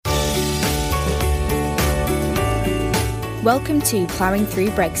Welcome to Ploughing Through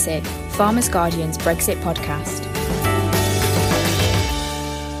Brexit, Farmers Guardian's Brexit podcast.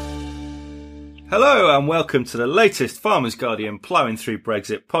 Hello and welcome to the latest Farmers Guardian Ploughing Through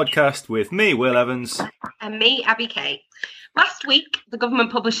Brexit podcast with me, Will Evans. And me, Abby Kay. Last week, the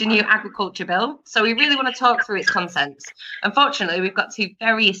government published a new agriculture bill, so we really want to talk through its contents. Unfortunately, we've got two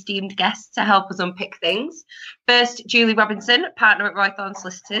very esteemed guests to help us unpick things. First, Julie Robinson, partner at Roythorn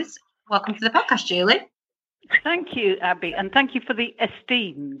Solicitors. Welcome to the podcast, Julie. Thank you, Abby, and thank you for the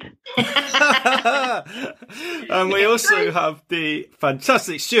esteemed. And we also have the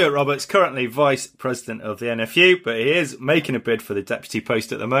fantastic Stuart Roberts, currently Vice President of the NFU, but he is making a bid for the deputy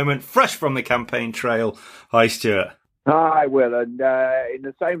post at the moment, fresh from the campaign trail. Hi, Stuart. Hi, Will, and in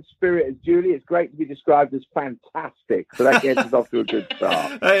the same spirit as Julie, it's great to be described as fantastic, so that gets us off to a good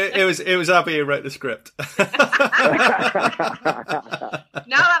start. It was Abby who wrote the script.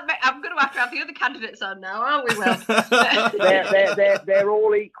 Now I'm going to have to have the other candidates on now, aren't we, Will? they're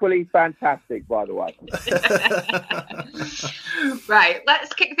all equally fantastic, by the way. Right,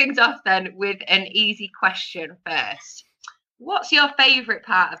 let's kick things off then with an easy question first. What's your favourite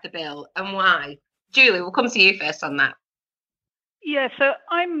part of the bill and why? Julie, we'll come to you first on that. Yeah, so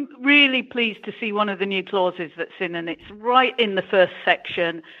I'm really pleased to see one of the new clauses that's in, and it's right in the first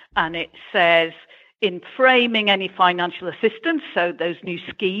section, and it says, in framing any financial assistance, so those new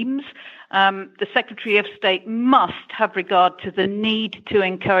schemes, the Secretary of State must have regard to the need to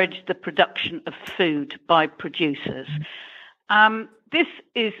encourage the production of food by producers. This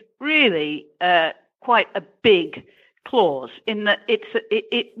is really quite a big clause in that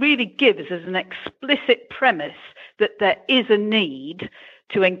it really gives us an explicit premise that there is a need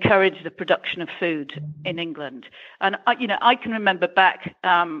to encourage the production of food in England. And I can remember back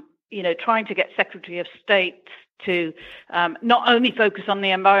trying to get Secretary of State to not only focus on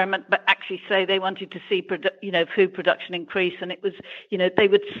the environment but actually say they wanted to see food production increase, and it was they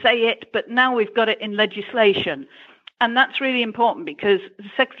would say it, but now we've got it in legislation. And that's really important because the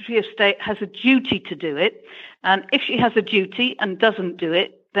Secretary of State has a duty to do it. And if she has a duty and doesn't do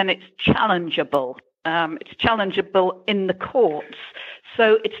it, then it's challengeable. It's challengeable in the courts.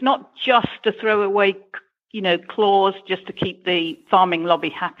 So it's not just a throwaway, clause just to keep the farming lobby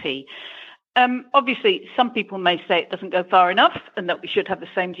happy. Obviously, some people may say it doesn't go far enough and that we should have the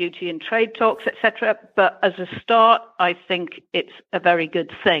same duty in trade talks, etc. But as a start, I think it's a very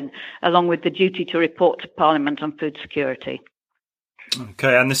good thing, along with the duty to report to Parliament on food security.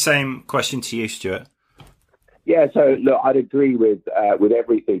 Okay, and the same question to you, Stuart. Yeah, so look, I'd agree with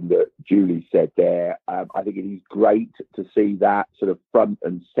everything that Julie said there. I think it is great to see that sort of front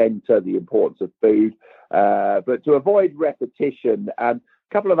and centre, the importance of food. But to avoid repetition,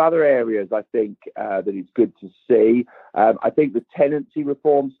 couple of other areas I think that it's good to see. I think the tenancy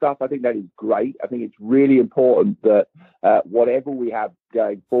reform stuff, I think that is great. I think it's really important that whatever we have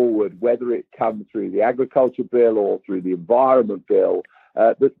going forward, whether it comes through the agriculture bill or through the environment bill,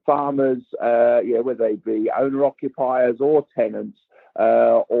 that farmers, whether they be owner-occupiers or tenants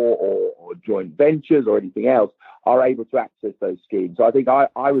or joint ventures or anything else, are able to access those schemes. So I think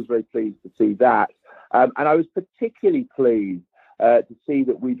I was very pleased to see that. And I was particularly pleased to see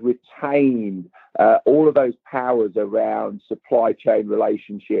that we'd retained all of those powers around supply chain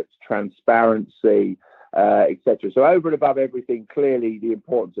relationships, transparency, etc. So over and above everything, clearly the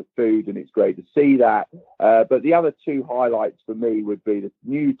importance of food, and it's great to see that. But the other two highlights for me would be the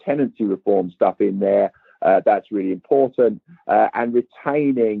new tenancy reform stuff in there. That's really important. And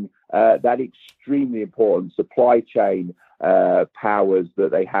retaining that extremely important supply chain powers that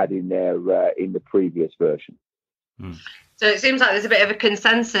they had in there in the previous version. Mm. So it seems like there's a bit of a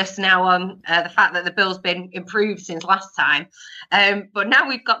consensus now on the fact that the bill's been improved since last time. But now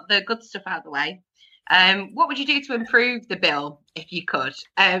we've got the good stuff out of the way. What would you do to improve the bill if you could?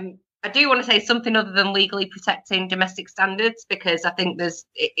 I do want to say something other than legally protecting domestic standards, because I think there's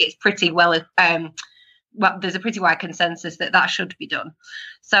a pretty wide consensus that should be done.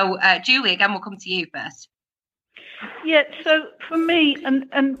 So, Julie, again, we'll come to you first. Yeah, so for me,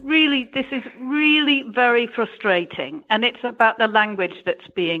 and really, this is really very frustrating, and it's about the language that's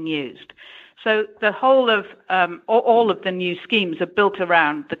being used. So the whole of, all of the new schemes are built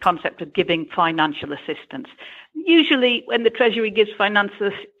around the concept of giving financial assistance. Usually when the Treasury gives financial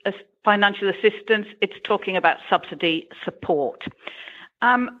assistance, it's talking about subsidy support.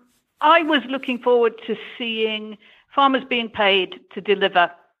 I was looking forward to seeing farmers being paid to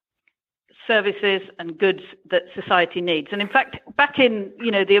deliver services and goods that society needs. And in fact, back in,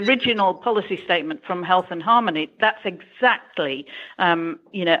 the original policy statement from Health and Harmony, that's exactly,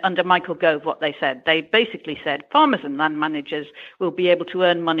 under Michael Gove, what they said. They basically said farmers and land managers will be able to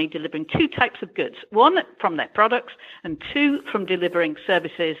earn money delivering two types of goods, one from their products and two from delivering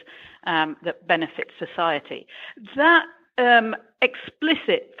services that benefit society. That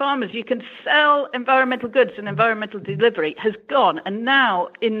explicit farmers, you can sell environmental goods and environmental delivery has gone. And now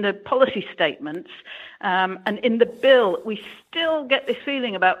in the policy statements and in the bill, we still get this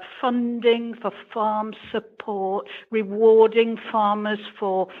feeling about funding for farm support, rewarding farmers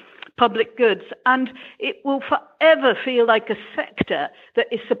for public goods, and it will forever feel like a sector that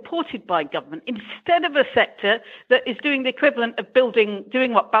is supported by government instead of a sector that is doing the equivalent of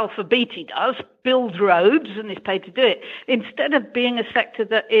doing what Balfour Beatty does, build roads and is paid to do it, instead of being a sector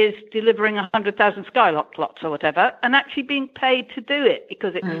that is delivering 100,000 Skylock plots or whatever and actually being paid to do it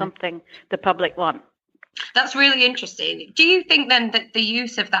because it's something the public want. That's really interesting. Do you think then that the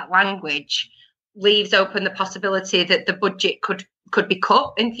use of that language leaves open the possibility that the budget could be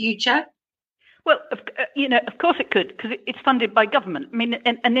cut in future? Well, of course it could, because it's funded by government. I mean,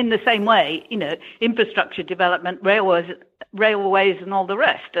 and in the same way, infrastructure development, railways and all the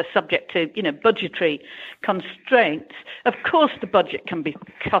rest are subject to, budgetary constraints. Of course, the budget can be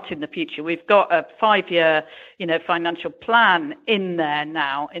cut in the future. We've got a 5-year, financial plan in there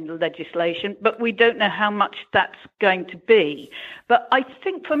now in the legislation, but we don't know how much that's going to be. But I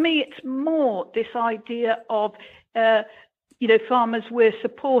think for me, it's more this idea of, farmers, we're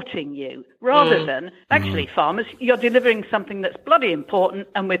supporting you, rather than, actually, farmers, you're delivering something that's bloody important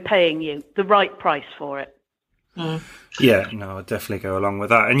and we're paying you the right price for it. Yeah, no, I'd definitely go along with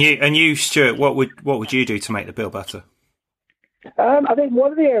that. And you, Stuart, what would you do to make the bill better? I think one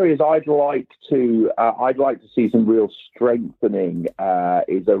of the areas I'd like to see some real strengthening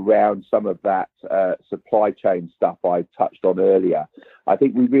is around some of that supply chain stuff I touched on earlier. I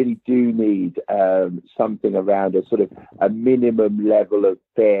think we really do need something around a sort of a minimum level of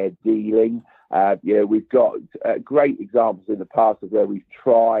fair dealing. We've got great examples in the past of where we've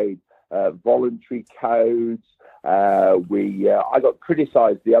tried voluntary codes. I got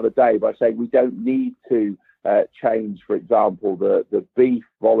criticised the other day by saying we don't need to change, for example, the beef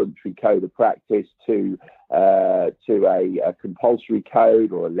voluntary code of practice to a compulsory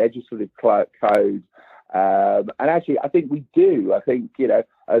code or a legislative code. And actually, I think we do. I think,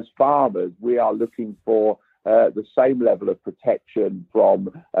 as farmers, we are looking for the same level of protection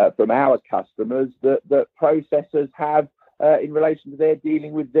from our customers that processors have in relation to their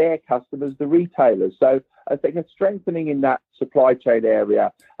dealing with their customers, the retailers. So I think a strengthening in that supply chain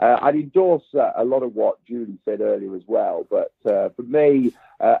area. I'd endorse a lot of what Julie said earlier as well. But for me,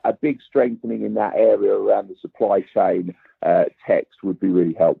 a big strengthening in that area around the supply chain text would be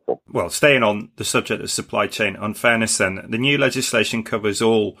really helpful. Well, staying on the subject of supply chain unfairness, then, the new legislation covers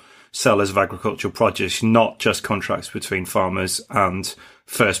all sellers of agricultural produce, not just contracts between farmers and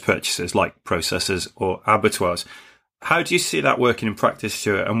first purchasers like processors or abattoirs. How do you see that working in practice,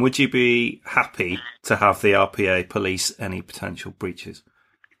 Stuart? And would you be happy to have the RPA police any potential breaches?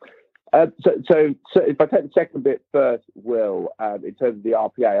 So if I take the second bit first, Will, in terms of the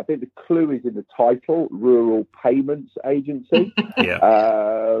RPA, I think the clue is in the title, Rural Payments Agency.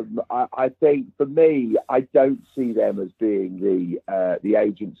 Yeah. I think for me, I don't see them as being the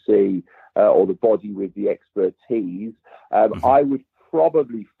agency or the body with the expertise. I would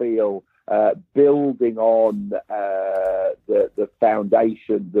probably feel building on the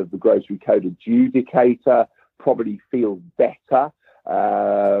foundations of the Grocery Code Adjudicator probably feels better.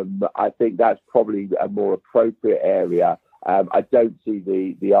 I think that's probably a more appropriate area. I don't see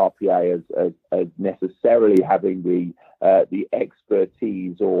the RPA as necessarily having the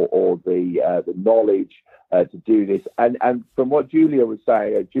expertise or the knowledge to do this. And from what Julie was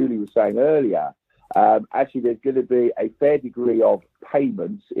saying earlier, actually there's going to be a fair degree of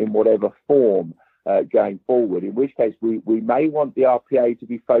payments in whatever form going forward, in which case we may want the RPA to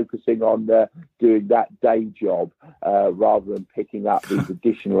be focusing on doing that day job rather than picking up these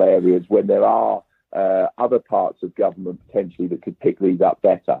additional areas when there are other parts of government potentially that could pick these up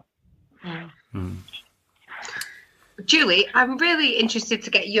better. Julie, I'm really interested to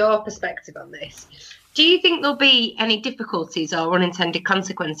get your perspective on this. Do you think there'll be any difficulties or unintended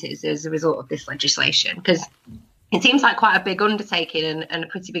consequences as a result of this legislation? Because it seems like quite a big undertaking and a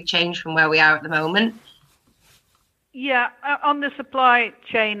pretty big change from where we are at the moment. Yeah, on the supply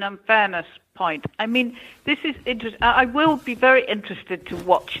chain unfairness point, I mean, this is interesting. I will be very interested to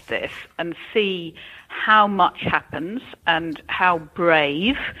watch this and see how much happens and how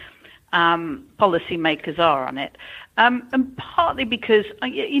brave policymakers are on it. And partly because,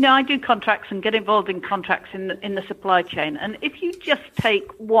 I do contracts and get involved in contracts in the supply chain. And if you just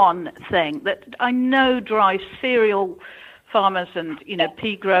take one thing that I know drives cereal farmers and,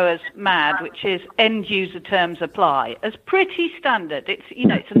 pea growers mad, which is end user terms apply, as pretty standard. It's,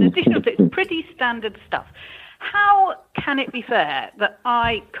 it's an additional, it's pretty standard stuff. How can it be fair that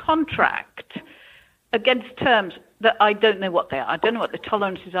I contract against terms that I don't know what they are? I don't know what the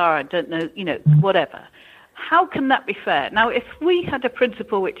tolerances are. I don't know, whatever. How can that be fair? Now, if we had a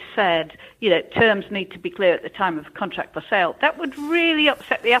principle which said, terms need to be clear at the time of contract for sale, that would really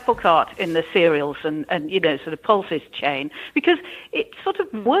upset the apple cart in the cereals and sort of pulses chain, because it sort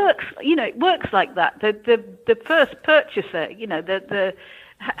of works, it works like that. The first purchaser,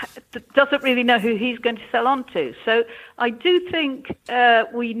 doesn't really know who he's going to sell on to. So I do think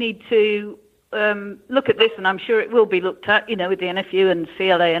we need to look at this, and I'm sure it will be looked at, with the NFU and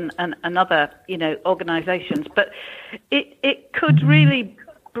CLA and other, organisations. But it could really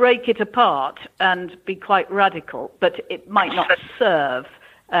break it apart and be quite radical, but it might not serve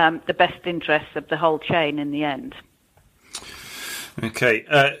the best interests of the whole chain in the end. Okay.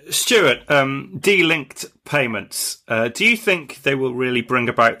 Stuart, de-linked payments. Do you think they will really bring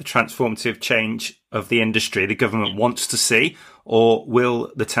about the transformative change of the industry the government wants to see, or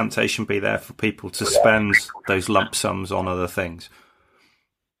will the temptation be there for people to spend those lump sums on other things?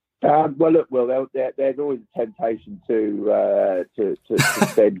 Well, look, Will, there's always a temptation to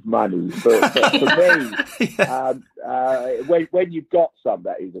spend money. But for me, when you've got some,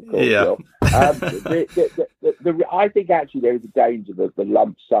 that is, of course, yeah. Will, I think actually there is a danger that the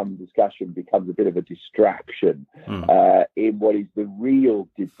lump sum discussion becomes a bit of a distraction in what is the real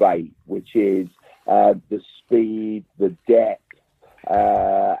debate, which is the speed, the depth,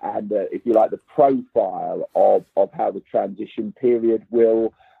 and if you like, the profile of how the transition period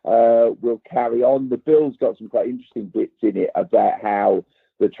will carry on. The bill's got some quite interesting bits in it about how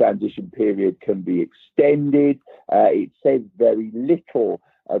the transition period can be extended. It says very little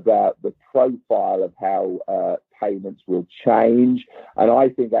about the profile of how payments will change. And I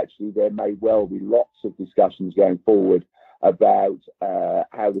think actually there may well be lots of discussions going forward about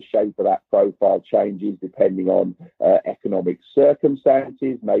how the shape of that profile changes depending on economic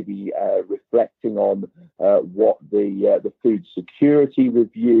circumstances, maybe reflecting on what the Food Security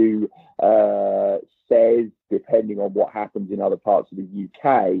Review says, depending on what happens in other parts of the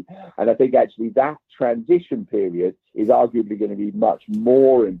UK. And I think actually that transition period is arguably going to be much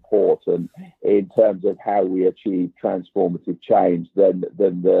more important in terms of how we achieve transformative change than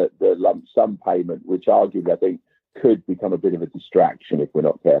the lump sum payment, which arguably I think could become a bit of a distraction if we're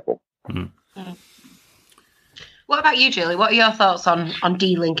not careful. Mm. What about you, Julie? What are your thoughts on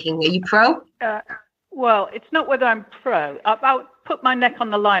de-linking? Are you pro? Well, it's not whether I'm pro. I'll put my neck on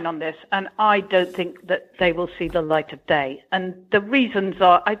the line on this, and I don't think that they will see the light of day. And the reasons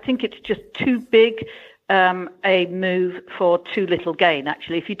are, I think it's just too big a move for too little gain,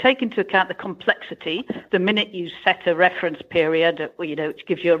 actually. If you take into account the complexity, the minute you set a reference period, which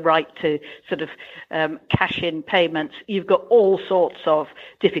gives you a right to sort of cash in payments, you've got all sorts of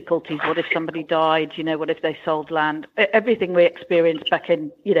difficulties. What if somebody died? What if they sold land? Everything we experienced back in,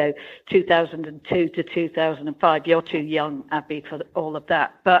 2002 to 2005. You're too young, Abby, for all of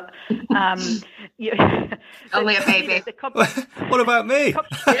that. But only a baby. What about me?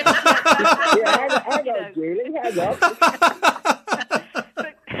 Hang on, Julie, hang on.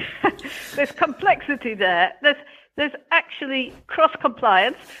 There's complexity there. There's actually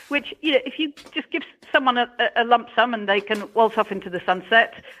cross-compliance, which, if you just give someone a lump sum and they can waltz off into the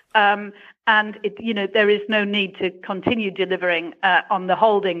sunset, and there is no need to continue delivering on the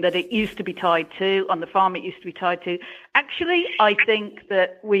holding that it used to be tied to, on the farm it used to be tied to. Actually, I think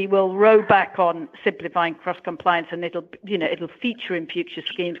that we will row back on simplifying cross-compliance, and it'll feature in future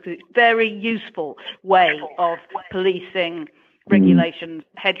schemes because it's a very useful way of policing regulations,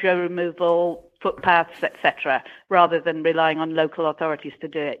 hedgerow removal, footpaths, etc., rather than relying on local authorities to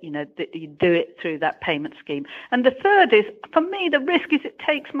do it. You do it through that payment scheme. And the third is, for me, the risk is it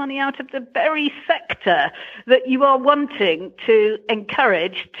takes money out of the very sector that you are wanting to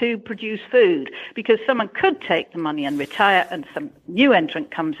encourage to produce food, because someone could take the money and retire, and some new entrant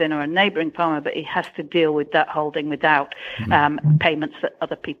comes in, or a neighbouring farmer, but he has to deal with that holding without payments that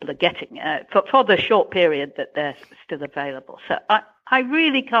other people are getting for the short period that they're still available. So I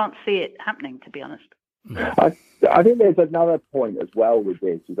really can't see it happening, to be honest. I think there's another point as well with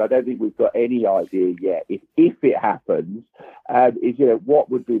this, is I don't think we've got any idea yet if it happens, what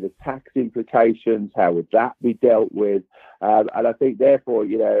would be the tax implications, how would that be dealt with, and I think therefore,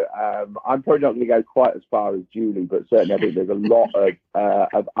 I'm probably not going to go quite as far as Julie, but certainly I think there's a lot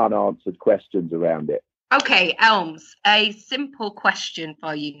of unanswered questions around it. Okay, Elms, a simple question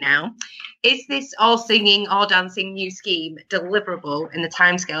for you now. Is this all singing, all dancing new scheme deliverable in the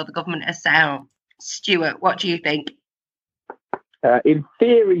timescale the government has set out? Stuart, what do you think? In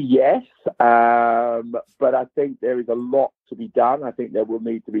theory, yes, but I think there is a lot to be done. I think there will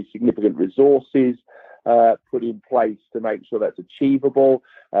need to be significant resources put in place to make sure that's achievable.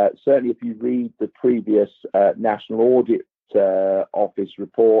 Certainly, if you read the previous National Audit Office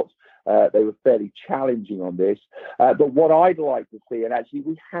report, they were fairly challenging on this. But what I'd like to see, and actually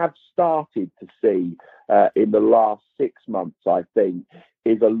we have started to see in the last 6 months, I think,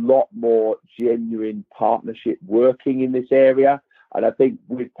 is a lot more genuine partnership working in this area. And I think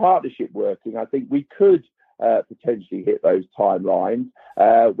with partnership working, I think we could potentially hit those timelines.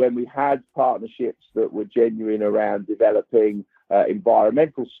 When we had partnerships that were genuine around developing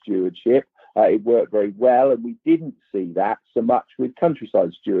environmental stewardship, it worked very well, and we didn't see that so much with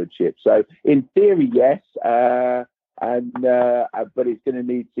countryside stewardship. So in theory, yes, but it's going to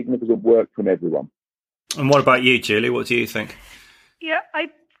need significant work from everyone. And what about you, Julie? What do you think? Yeah,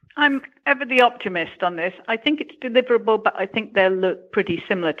 I'm ever the optimist on this. I think it's deliverable, but I think they'll look pretty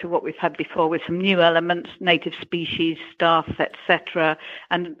similar to what we've had before, with some new elements, native species, staff, etc.,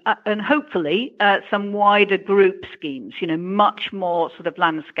 and hopefully some wider group schemes. Much more sort of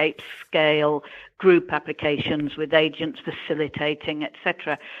landscape scale group applications with agents facilitating,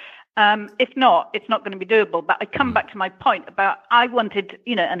 etc. If not, it's not going to be doable. But I come back to my point about I wanted,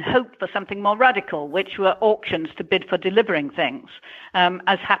 and hoped for something more radical, which were auctions to bid for delivering things,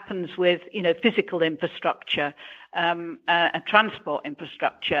 as happens with, physical infrastructure, transport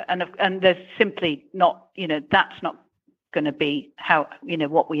infrastructure. And there's simply not, that's not going to be how,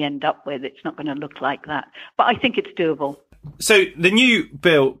 what we end up with. It's not going to look like that. But I think it's doable. So the new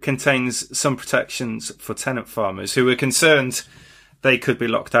bill contains some protections for tenant farmers who are concerned they could be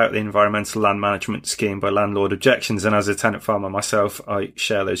locked out of the environmental land management scheme by landlord objections. And as a tenant farmer myself, I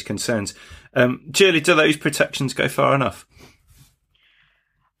share those concerns. Julie, do those protections go far enough?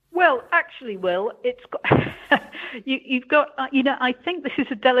 Well, actually, Will, it's got, you've got, I think this is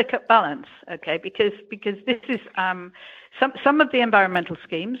a delicate balance, okay, because this is some of the environmental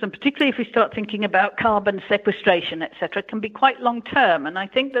schemes, and particularly if we start thinking about carbon sequestration, etc., can be quite long term. And I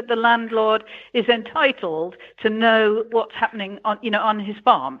think that the landlord is entitled to know what's happening on his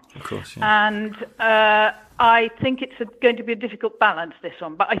farm. Of course, yeah. And I think it's going to be a difficult balance, this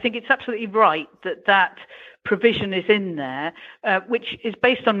one. But I think it's absolutely right that provision is in there, which is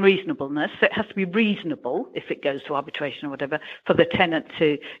based on reasonableness. So it has to be reasonable, if it goes to arbitration or whatever, for the tenant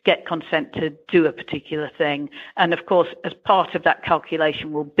to get consent to do a particular thing. And of course, as part of that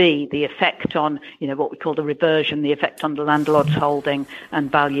calculation will be the effect on, what we call the reversion, the effect on the landlord's holding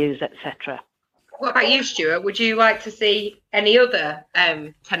and values, etc. What about you, Stuart? Would you like to see any other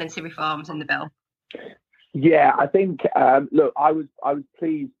tenancy reforms in the bill? Yeah, I think. Look, I was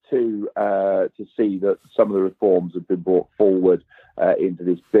pleased to see that some of the reforms have been brought forward into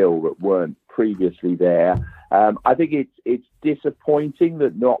this bill that weren't previously there. I think it's disappointing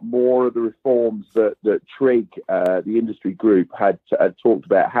that not more of the reforms that Trig, the industry group, had talked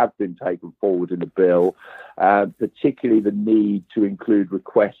about have been taken forward in the bill. Particularly the need to include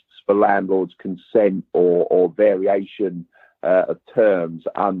requests for landlords' consent or variation of terms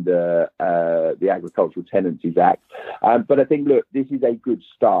under the Agricultural Tenancies Act. But I think, look, this is a good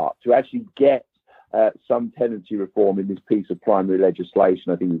start to actually get some tenancy reform in this piece of primary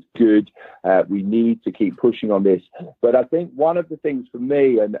legislation. I think it's good. We need to keep pushing on this. But I think one of the things for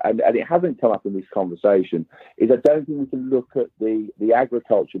me, and it hasn't come up in this conversation, is I don't think we can look at the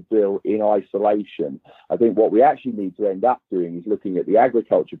agriculture bill in isolation. I think what we actually need to end up doing is looking at the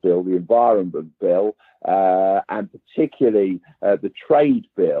agriculture bill, the environment bill, and particularly the trade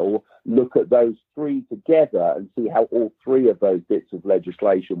bill, look at those three together and see how all three of those bits of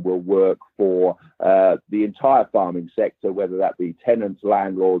legislation will work for the entire farming sector, whether that be tenants,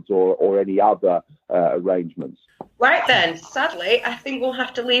 landlords, or any other arrangements. Right then, sadly, I think we'll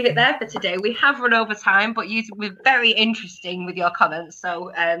have to leave it there for today. We have run over time, but you were very interesting with your comments,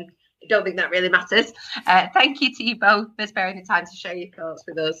 so I don't think that really matters. Thank you to you both for sparing the time to share your thoughts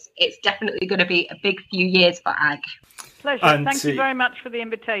with us. It's definitely going to be a big few years for ag. Pleasure. Thank you very much for the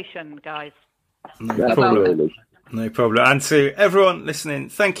invitation, guys. No problem. No problem. And to everyone listening,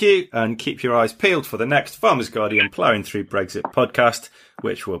 thank you, and keep your eyes peeled for the next Farmers Guardian Ploughing Through Brexit podcast,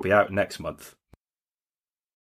 which will be out next month.